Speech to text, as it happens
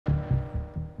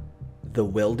The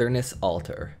Wilderness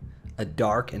Altar, a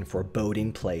dark and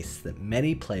foreboding place that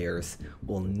many players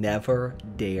will never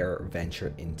dare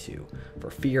venture into for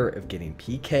fear of getting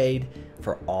PK'd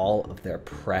for all of their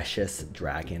precious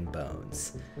dragon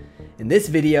bones. In this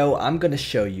video, I'm going to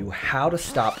show you how to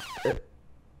stop...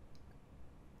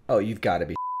 Oh, you've got to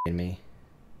be f***ing me.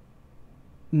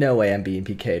 No way I'm being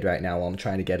PK'd right now while I'm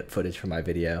trying to get footage for my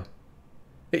video.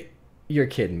 You're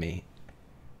kidding me.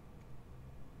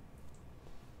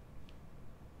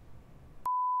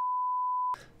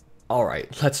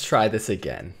 Alright, let's try this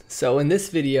again. So in this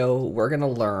video, we're going to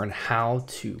learn how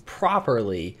to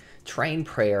properly train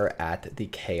prayer at the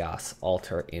Chaos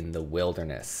Altar in the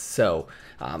Wilderness. So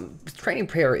training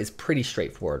prayer is pretty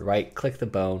straightforward, right? Click the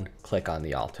bone, click on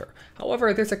the altar.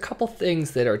 However, there's a couple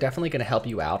things that are definitely going to help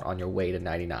you out on your way to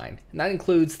 99. And that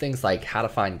includes things like how to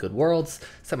find good worlds,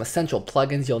 some essential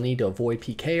plugins you'll need to avoid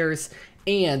PKers,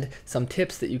 and some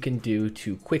tips that you can do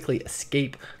to quickly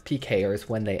escape PKers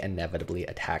when they inevitably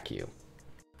attack you.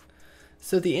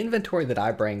 So the inventory that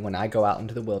I bring when I go out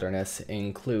into the wilderness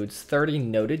includes 30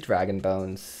 noted dragon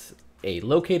bones, a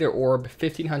locator orb,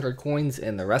 1500 coins,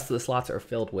 and the rest of the slots are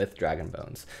filled with dragon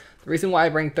bones. The reason why I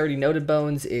bring 30 noted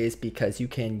bones is because you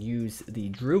can use the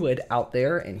druid out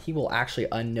there and he will actually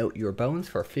unnote your bones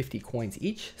for 50 coins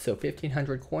each. So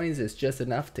 1500 coins is just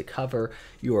enough to cover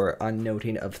your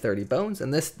unnoting of 30 bones,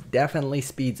 and this definitely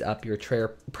speeds up your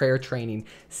prayer training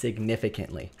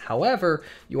significantly. However,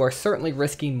 you are certainly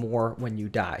risking more when you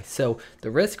die. So the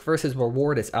risk versus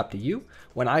reward is up to you.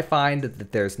 When I find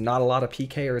that there's not a lot of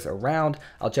PKers around,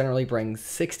 I'll generally bring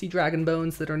 60 dragon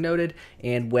bones that are noted,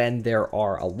 and when there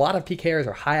are a lot of PKers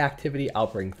or high activity, I'll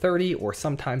bring 30 or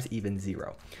sometimes even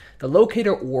 0. The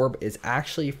locator orb is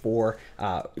actually for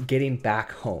getting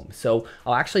back home. So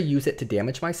I'll actually use it to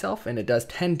damage myself, and it does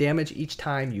 10 damage each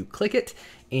time you click it,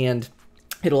 and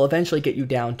it'll eventually get you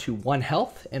down to 1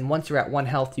 health, and once you're at 1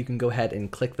 health, you can go ahead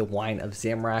and click the Wine of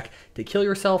Zamorak to kill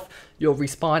yourself. You'll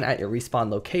respawn at your respawn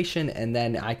location, and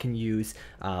then I can use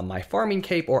my farming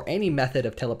cape or any method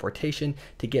of teleportation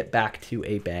to get back to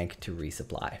a bank to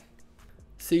resupply.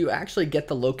 So you actually get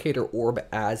the locator orb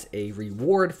as a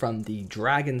reward from the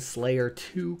Dragon Slayer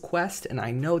 2 quest, and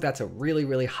I know that's a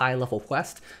really high level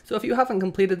quest, so if you haven't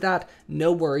completed that,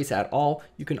 no worries at all.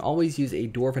 You can always use a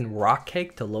Dwarven Rock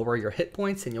Cake to lower your hit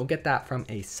points, and you'll get that from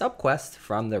a subquest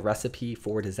from the Recipe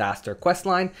for Disaster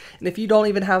questline. And if you don't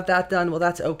even have that done, well,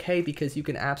 that's okay, because you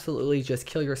can absolutely just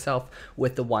kill yourself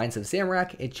with the Wines of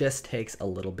Zamorak. It just takes a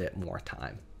little bit more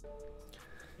time.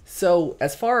 So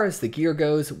as far as the gear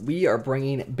goes, we are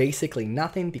bringing basically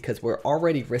nothing because we're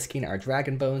already risking our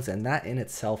dragon bones, and that in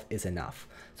itself is enough.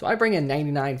 So I bring in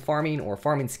 99 farming or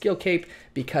farming skill cape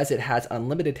because it has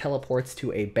unlimited teleports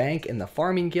to a bank in the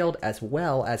farming guild, as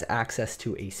well as access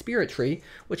to a spirit tree,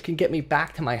 which can get me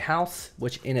back to my house,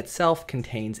 which in itself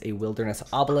contains a wilderness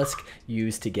obelisk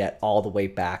used to get all the way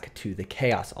back to the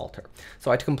Chaos Altar.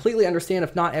 So I completely understand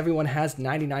if not everyone has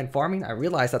 99 farming. I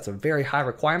realize that's a very high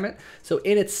requirement. So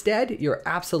in its stead, you're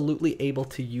absolutely able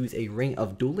to use a Ring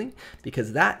of Dueling,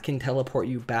 because that can teleport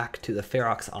you back to the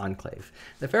Ferox Enclave.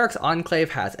 The Ferox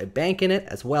Enclave has a bank in it,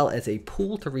 as well as a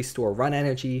pool to restore run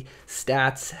energy,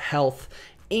 stats, health,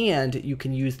 and you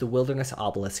can use the Wilderness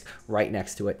Obelisk right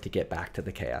next to it to get back to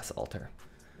the Chaos Altar.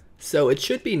 So it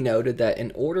should be noted that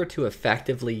in order to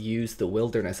effectively use the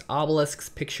Wilderness Obelisks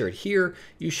pictured here,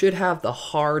 you should have the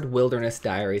hard Wilderness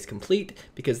Diaries complete,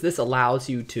 because this allows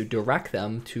you to direct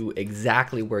them to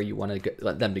exactly where you want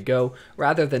them to go,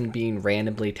 rather than being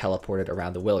randomly teleported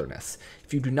around the wilderness.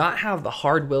 If you do not have the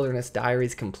hard Wilderness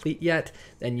Diaries complete yet,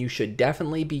 then you should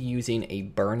definitely be using a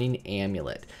Burning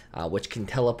Amulet, which can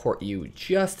teleport you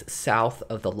just south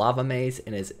of the Lava Maze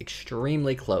and is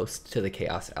extremely close to the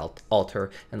Chaos Altar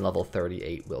in level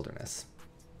 38 Wilderness.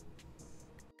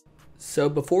 So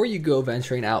before you go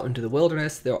venturing out into the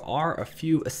wilderness, there are a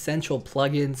few essential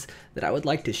plugins that I would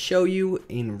like to show you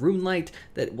in RuneLite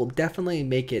that will definitely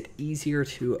make it easier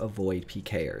to avoid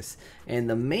PKers. And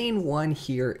the main one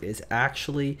here is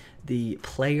actually the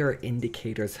Player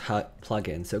Indicators Hut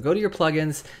plugin. So go to your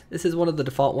plugins. This is one of the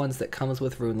default ones that comes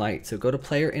with RuneLite. So go to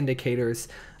Player Indicators,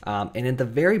 and at the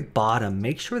very bottom,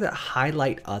 make sure that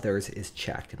Highlight Others is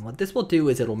checked. And what this will do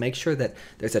is it'll make sure that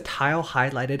there's a tile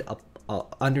highlighted up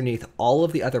underneath all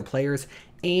of the other players,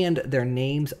 and their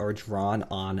names are drawn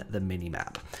on the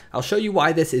minimap. I'll show you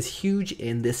why this is huge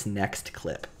in this next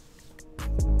clip.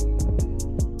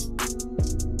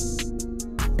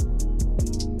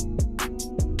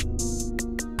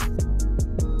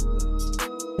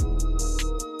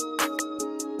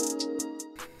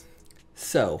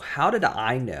 So how did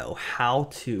I know how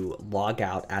to log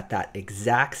out at that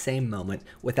exact same moment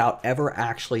without ever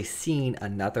actually seeing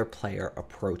another player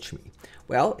approach me?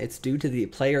 Well, it's due to the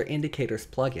Player Indicators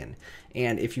plugin.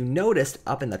 And if you noticed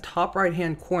up in the top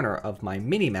right-hand corner of my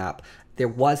minimap, there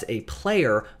was a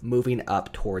player moving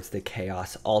up towards the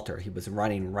Chaos Altar. He was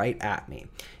running right at me.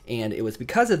 And it was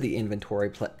because of the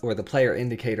inventory or the Player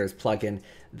Indicators plugin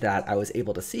that I was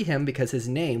able to see him, because his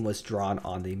name was drawn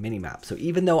on the minimap. So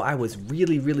even though I was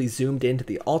really zoomed into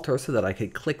the altar so that I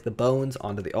could click the bones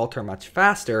onto the altar much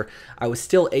faster, I was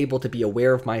still able to be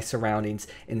aware of my surroundings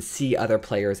and see other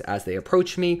players as they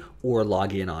approach me or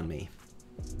log in on me.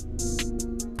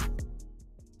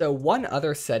 So one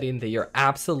other setting that you're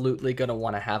absolutely going to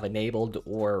want to have enabled,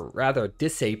 or rather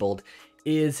disabled,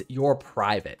 is your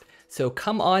private. So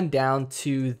come on down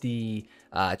to the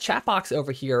chat box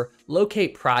over here,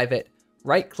 locate private,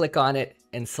 right click on it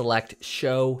and select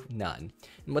show none.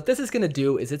 And what this is going to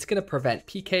do is it's going to prevent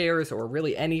PKers or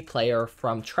really any player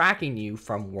from tracking you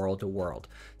from world to world.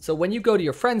 So when you go to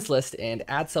your friends list and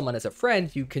add someone as a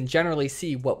friend, you can generally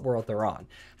see what world they're on.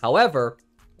 However,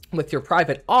 with your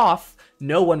private off,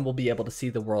 no one will be able to see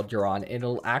the world you're on, and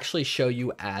it'll actually show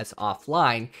you as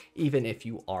offline, even if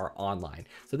you are online.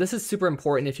 So this is super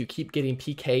important if you keep getting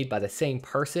PK'd by the same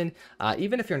person.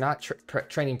 Even if you're not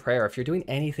training prayer, if you're doing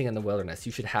anything in the wilderness,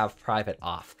 you should have private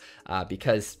off,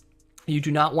 because you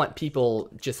do not want people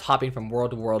just hopping from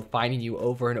world to world, finding you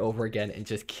over and over again, and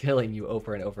just killing you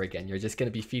over and over again. You're just going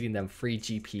to be feeding them free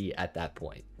GP at that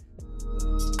point.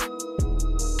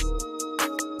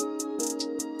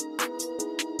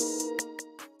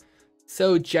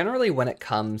 So generally when it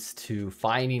comes to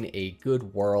finding a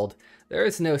good world, there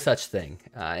is no such thing.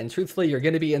 And truthfully, you're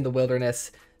going to be in the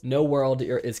wilderness. No world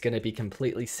is going to be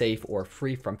completely safe or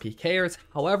free from PKers.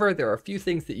 However, there are a few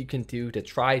things that you can do to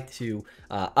try to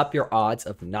up your odds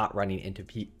of not running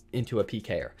into a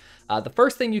PKer. The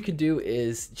first thing you can do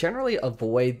is generally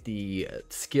avoid the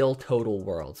skill total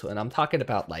worlds. And I'm talking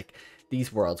about like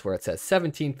these worlds where it says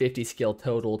 1750 skill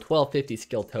total, 1250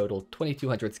 skill total,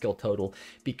 2200 skill total,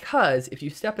 because if you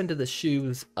step into the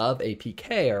shoes of a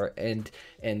PKer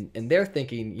and they're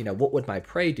thinking, you know, what would my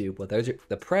prey do? Well,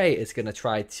 the prey is going to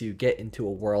try to get into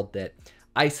a world that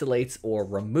isolates or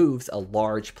removes a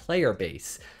large player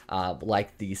base,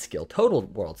 like these skill total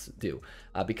worlds do,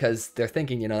 because they're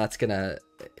thinking, you know, that's going to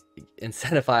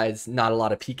incentivize not a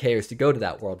lot of PKers to go to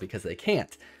that world because they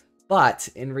can't. But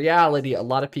in reality, a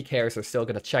lot of PKers are still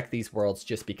going to check these worlds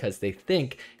just because they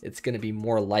think it's going to be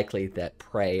more likely that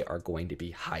prey are going to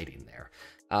be hiding there.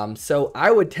 So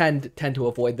I would tend to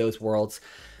avoid those worlds.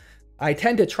 I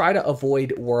tend to try to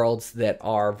avoid worlds that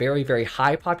are very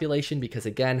high population, because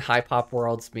again, high pop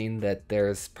worlds mean that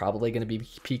there's probably going to be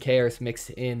PKers mixed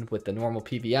in with the normal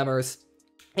PVMers.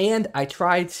 And I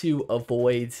try to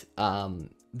avoid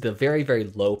the very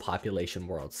low population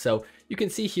worlds. So you can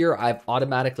see here I've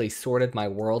automatically sorted my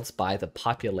worlds by the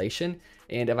population,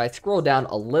 and if I scroll down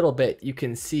a little bit, you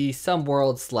can see some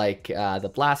worlds like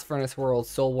the Blast Furnace world,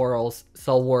 Soul Wars,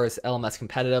 LMS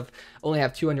Competitive only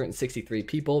have 263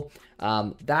 people.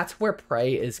 That's where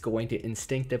prey is going to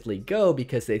instinctively go,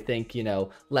 because they think, you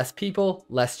know, less people,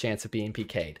 less chance of being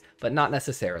PK'd, but not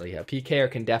necessarily. A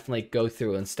PKer can definitely go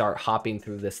through and start hopping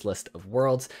through this list of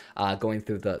worlds, going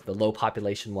through the low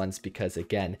population ones, because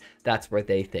again, that's where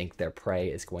they think their prey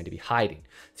is going to be hiding.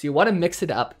 So you want to mix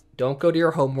it up. Don't go to your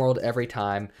home world every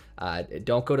time.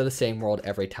 Don't go to the same world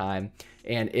every time.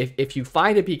 And if you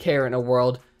find a PKer in a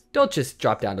world, don't just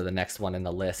drop down to the next one in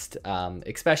the list,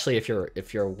 especially if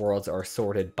your worlds are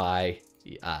sorted by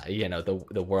you know,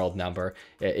 the world number.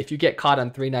 If you get caught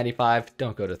on 395,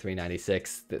 don't go to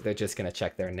 396. They're just going to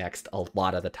check there next a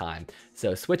lot of the time.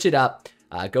 So switch it up.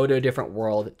 Go to a different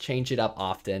world, change it up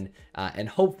often, and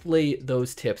hopefully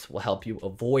those tips will help you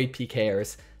avoid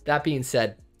PKers. That being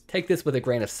said, take this with a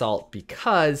grain of salt,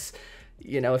 because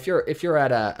you know, if you're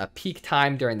at a peak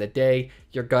time during the day,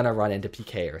 you're gonna run into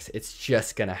PKers. It's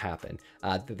just gonna happen.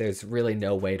 There's really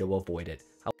no way to avoid it.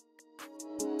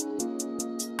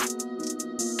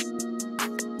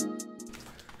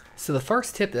 So the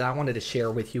first tip that I wanted to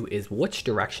share with you is which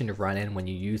direction to run in when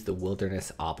you use the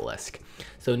Wilderness Obelisk.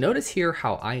 So notice here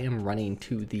how I am running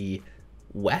to the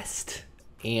west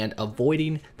and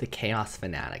avoiding the Chaos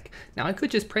Fanatic. Now I could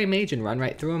just pray Mage and run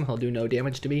right through him, he'll do no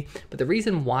damage to me, but the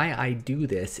reason why I do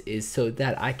this is so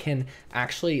that I can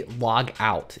actually log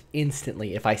out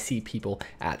instantly if I see people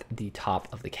at the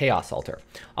top of the Chaos Altar.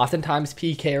 Oftentimes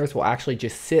PKers will actually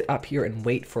just sit up here and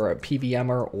wait for a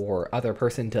PVMer or other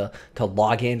person to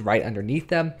log in right underneath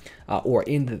them, or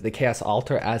in the Chaos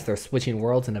Altar as they're switching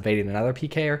worlds and evading another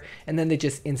PKer, and then they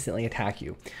just instantly attack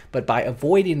you. But by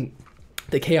avoiding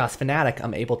the Chaos Fanatic,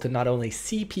 I'm able to not only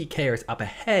see pkers up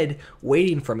ahead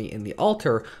waiting for me in the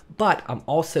altar, but I'm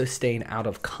also staying out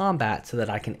of combat so that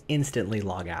I can instantly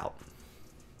log out.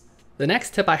 The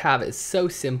next tip I have is so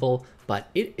simple, but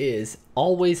it is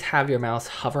always have your mouse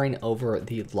hovering over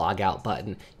the logout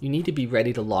button. You need to be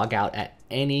ready to log out at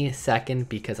any second,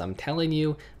 because I'm telling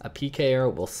you, a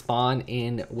pker will spawn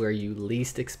in where you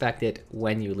least expect it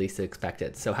when you least expect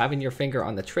it. So having your finger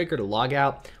on the trigger to log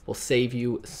out will save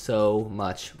you so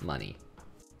much money.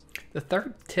 The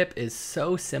third tip is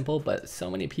so simple, but so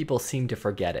many people seem to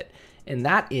forget it, and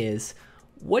that is,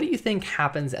 what do you think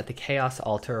happens at the Chaos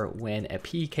Altar when a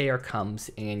pker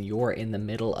comes and you're in the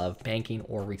middle of banking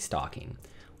or restocking?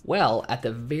 Well, at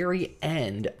the very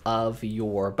end of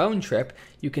your bone trip,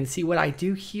 you can see what I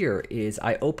do here is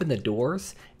I open the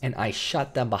doors and I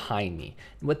shut them behind me.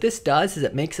 And what this does is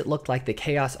it makes it look like the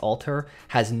Chaos Altar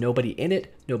has nobody in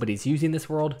it, nobody's using this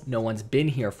world, no one's been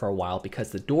here for a while because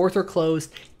the doors are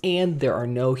closed and there are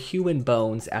no human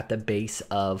bones at the base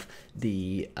of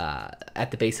the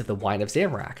Wine of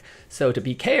Zamorak. So to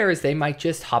pkers, they might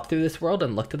just hop through this world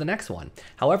and look to the next one.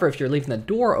 However, if you're leaving the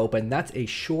door open, that's a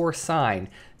sure sign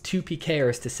to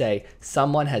pkers to say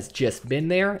someone has just been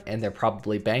there and they're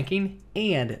probably banking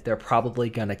and they're probably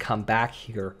going to come back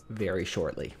here very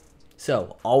shortly.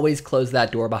 So always close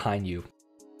that door behind you.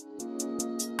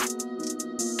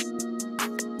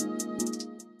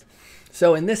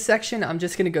 So in this section, I'm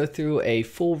just going to go through a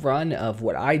full run of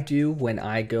what I do when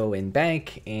I go in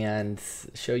bank and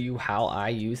show you how I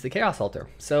use the Chaos Altar.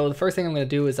 So the first thing I'm going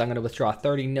to do is I'm going to withdraw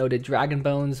 30 noted dragon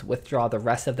bones, withdraw the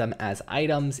rest of them as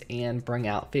items, and bring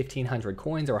out 1,500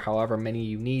 coins or however many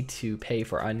you need to pay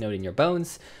for unnoting your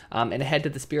bones, and head to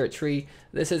the spirit tree.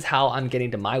 This is how I'm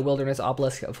getting to my wilderness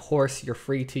obelisk. Of course, you're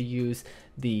free to use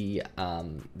the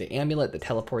amulet that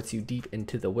teleports you deep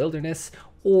into the wilderness,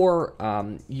 or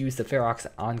use the Ferox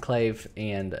Enclave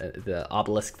and the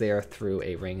obelisk there through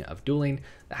a ring of dueling.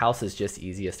 The house is just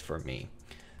easiest for me.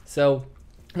 So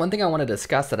one thing I want to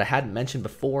discuss that I hadn't mentioned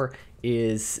before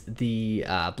is the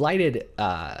blighted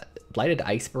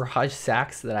ice barrage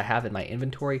sacks that I have in my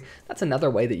inventory. That's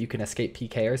another way that you can escape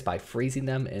pkers, by freezing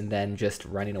them and then just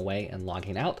running away and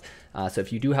logging out. So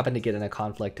if you do happen to get in a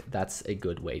conflict, that's a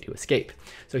good way to escape.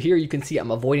 So here you can see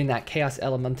I'm avoiding that chaos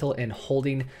elemental and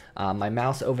holding my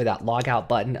mouse over that logout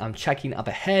button. I'm checking up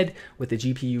ahead with the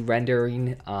GPU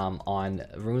rendering on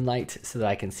RuneLight so that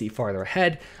I can see farther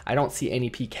ahead. I don't see any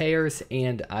pkers,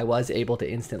 and I was able to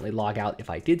instantly log out if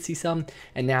I did see some,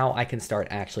 and now I can start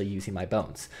actually using my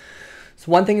bones.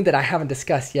 So one thing that I haven't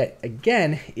discussed yet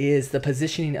again is the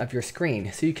positioning of your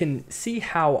screen. So you can see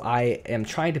how I am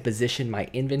trying to position my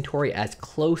inventory as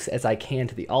close as I can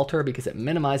to the altar, because it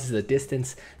minimizes the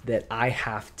distance that I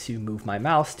have to move my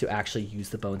mouse to actually use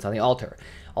the bones on the altar.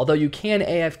 Although you can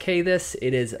AFK this,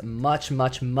 it is much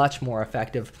more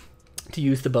effective to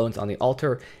use the bones on the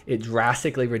altar. It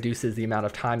drastically reduces the amount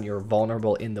of time you're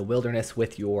vulnerable in the wilderness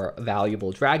with your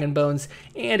valuable dragon bones,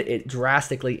 and it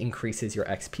drastically increases your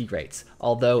XP rates,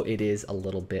 although it is a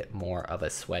little bit more of a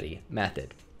sweaty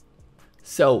method.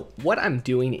 So what I'm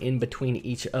doing in between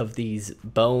each of these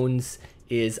bones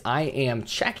is I am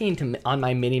checking on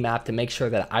my mini-map to make sure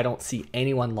that I don't see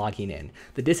anyone logging in.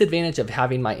 The disadvantage of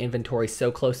having my inventory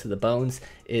so close to the bones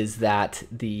is that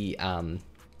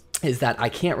I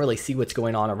can't really see what's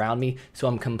going on around me, so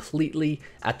I'm completely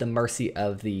at the mercy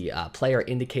of the player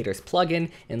indicators plugin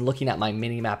and looking at my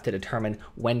mini-map to determine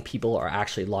when people are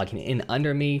actually logging in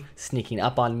under me, sneaking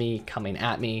up on me, coming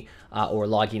at me, or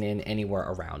logging in anywhere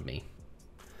around me.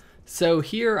 So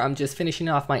here I'm just finishing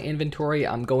off my inventory.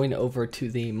 I'm going over to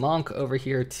the monk over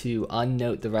here to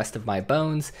unnote the rest of my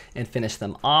bones and finish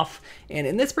them off. And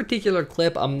in this particular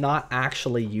clip, I'm not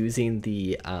actually using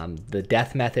the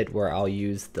death method where I'll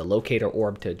use the locator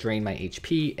orb to drain my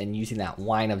HP and using that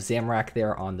Wine of Zamorak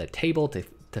there on the table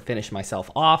to finish myself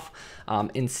off.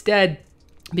 Instead,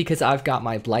 because I've got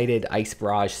my blighted ice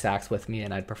barrage sacks with me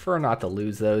and I'd prefer not to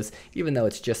lose those, even though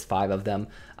it's just 5 of them,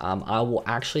 I will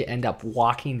actually end up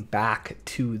walking back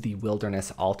to the wilderness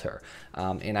altar.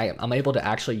 And I'm able to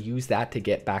actually use that to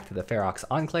get back to the Ferox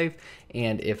Enclave,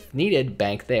 and if needed,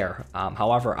 bank there.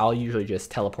 However, I'll usually just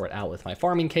teleport out with my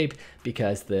farming cape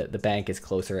because the bank is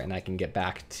closer and I can get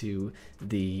back to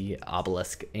the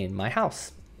obelisk in my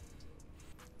house.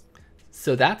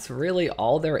 So that's really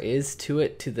all there is to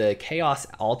it, to the Chaos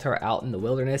Altar out in the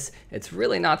wilderness. It's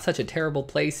really not such a terrible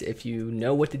place if you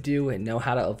know what to do and know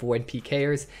how to avoid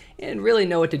PKers and really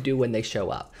know what to do when they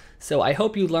show up. So I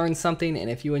hope you learned something,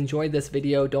 and if you enjoyed this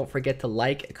video, don't forget to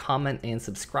like, comment, and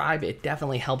subscribe. It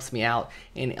definitely helps me out,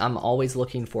 and I'm always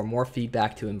looking for more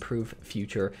feedback to improve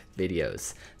future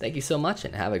videos. Thank you so much,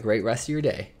 and have a great rest of your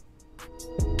day.